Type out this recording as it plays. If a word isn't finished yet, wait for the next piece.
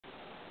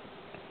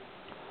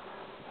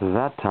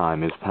That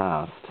time is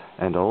past,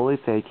 and all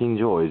its aching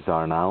joys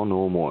are now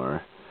no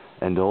more,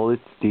 and all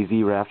its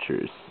dizzy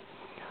raptures.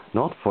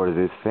 Not for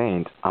this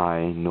faint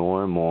I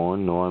nor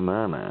mourn nor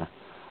murmur.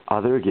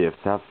 Other gifts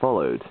have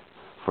followed.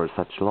 For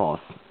such loss,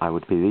 I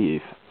would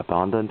believe,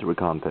 abundant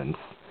recompense.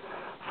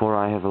 For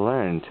I have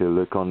learned to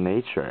look on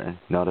nature,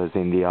 not as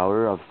in the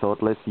hour of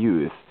thoughtless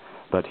youth,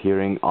 but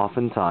hearing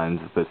oftentimes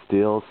the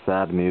still,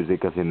 sad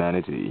music of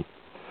humanity,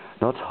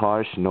 not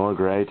harsh nor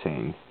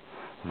grating,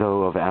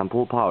 though of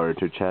ample power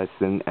to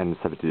chasten and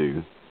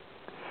subdue.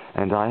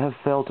 And I have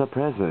felt a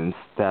presence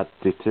that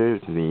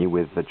disturbed me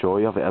with the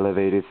joy of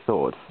elevated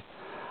thoughts,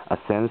 a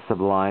sense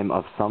sublime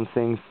of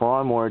something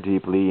far more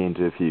deeply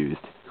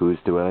interfused, whose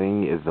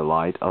dwelling is the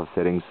light of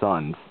setting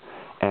suns,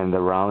 and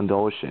the round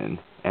ocean,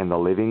 and the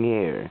living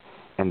air,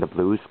 and the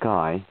blue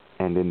sky,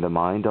 and in the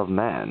mind of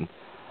man,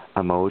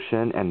 a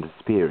motion and a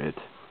spirit,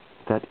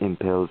 that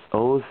impels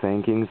all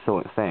thinking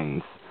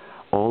things,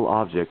 all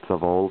objects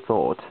of all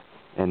thought,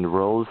 and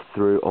rolls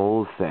through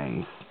all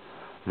things.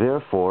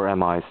 Therefore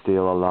am I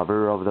still a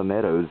lover of the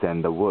meadows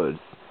and the woods,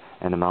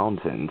 and the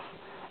mountains,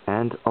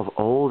 and of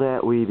all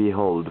that we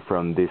behold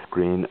from this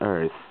green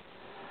earth,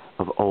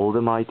 of all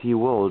the mighty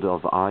world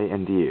of eye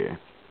and ear,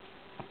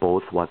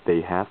 both what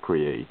they have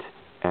create,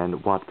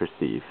 and what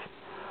perceive,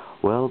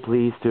 well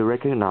pleased to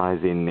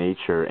recognize in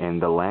nature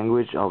and the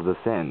language of the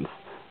sense,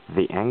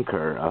 the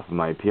anchor of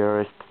my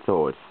purest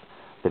thoughts,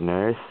 the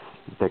nurse,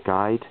 the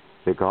guide,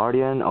 the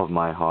guardian of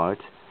my heart,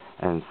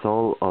 and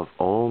soul of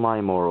all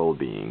my moral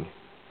being.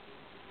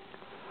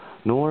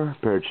 Nor,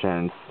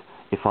 perchance,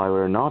 if I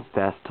were not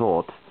thus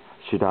taught,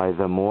 should I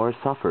the more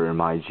suffer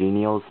my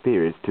genial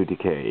spirits to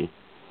decay.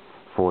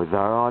 For thou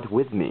art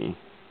with me,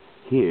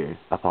 here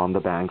upon the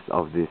banks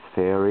of this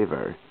fair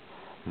river,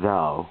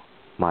 thou,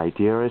 my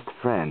dearest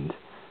friend,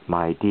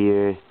 my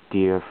dear,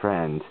 dear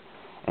friend,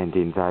 and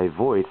in thy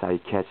voice I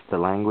catch the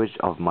language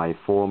of my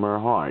former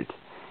heart,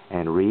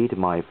 and read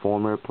my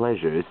former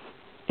pleasures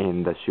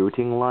in the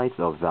shooting lights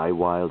of thy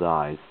wild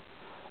eyes.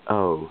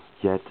 Oh,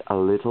 yet a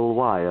little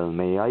while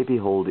may I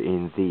behold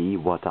in thee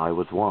what I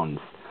was once,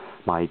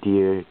 my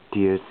dear,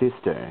 dear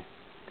sister.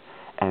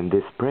 And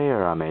this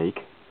prayer I make,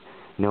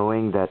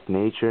 knowing that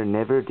nature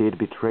never did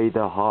betray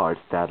the heart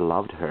that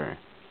loved her.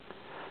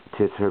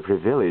 'Tis her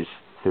privilege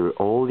through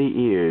all the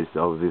years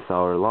of this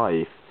our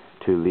life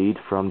to lead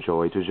from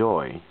joy to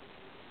joy.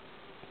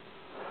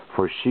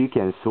 For she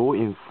can so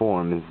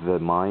inform the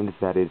mind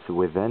that is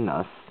within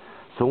us,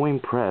 so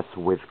impress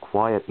with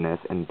quietness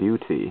and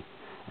beauty,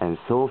 and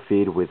so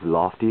feed with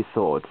lofty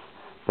thoughts,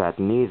 that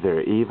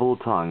neither evil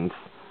tongues,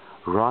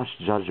 rash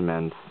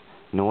judgments,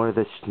 nor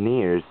the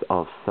sneers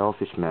of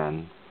selfish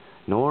men,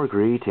 nor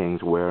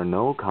greetings where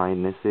no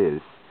kindness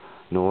is,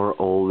 nor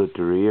all the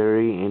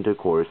dreary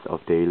intercourse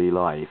of daily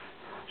life,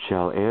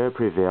 shall e'er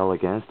prevail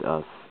against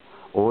us,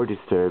 or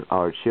disturb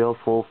our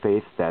cheerful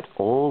faith that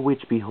all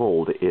which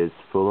behold is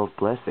full of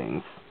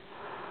blessings.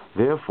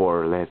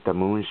 Therefore let the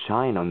moon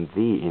shine on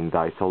thee in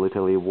thy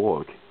solitary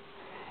walk,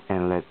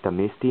 and let the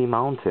misty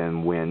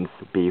mountain winds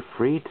be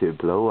free to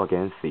blow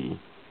against thee.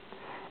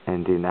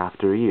 And in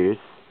after years,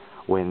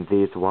 when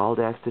these wild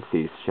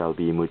ecstasies shall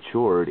be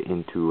matured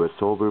into a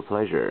sober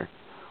pleasure,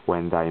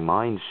 when thy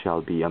mind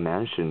shall be a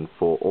mansion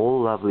for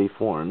all lovely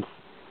forms,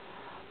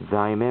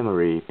 thy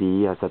memory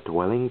be as a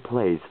dwelling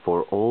place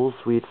for all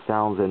sweet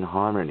sounds and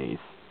harmonies.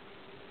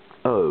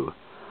 Oh,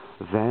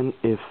 then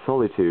if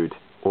solitude,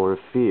 or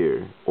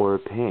fear, or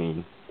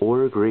pain,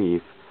 or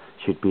grief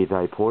should be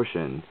thy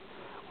portion,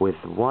 with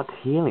what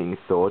healing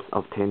thoughts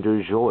of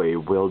tender joy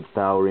wilt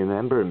thou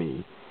remember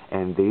me,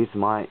 and these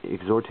my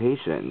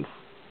exhortations!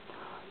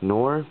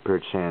 Nor,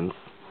 perchance,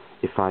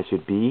 if I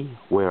should be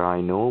where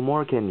I no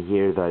more can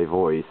hear thy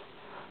voice,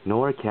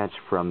 nor catch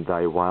from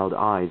thy wild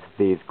eyes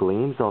these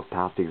gleams of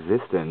past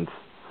existence,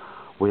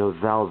 wilt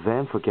thou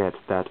then forget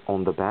that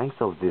on the banks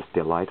of this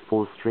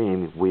delightful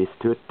stream we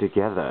stood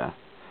together,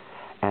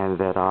 and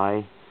that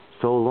I,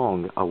 so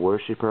long a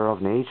worshipper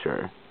of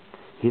nature,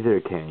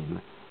 hither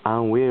came,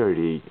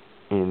 unwearied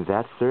in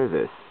that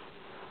service,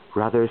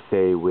 rather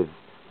say with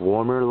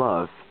warmer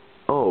love,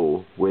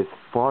 oh, with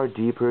far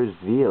deeper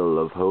zeal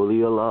of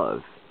holier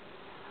love.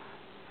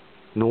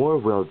 Nor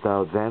wilt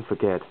thou then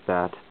forget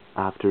that,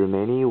 after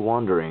many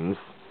wanderings,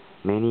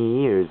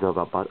 many years of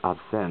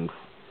absence,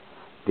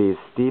 these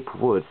steep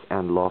woods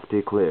and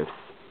lofty cliffs,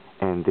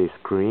 and this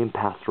green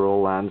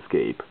pastoral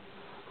landscape,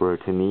 were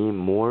to me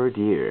more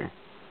dear,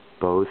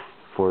 both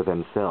for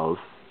themselves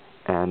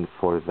and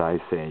for thy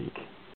sake.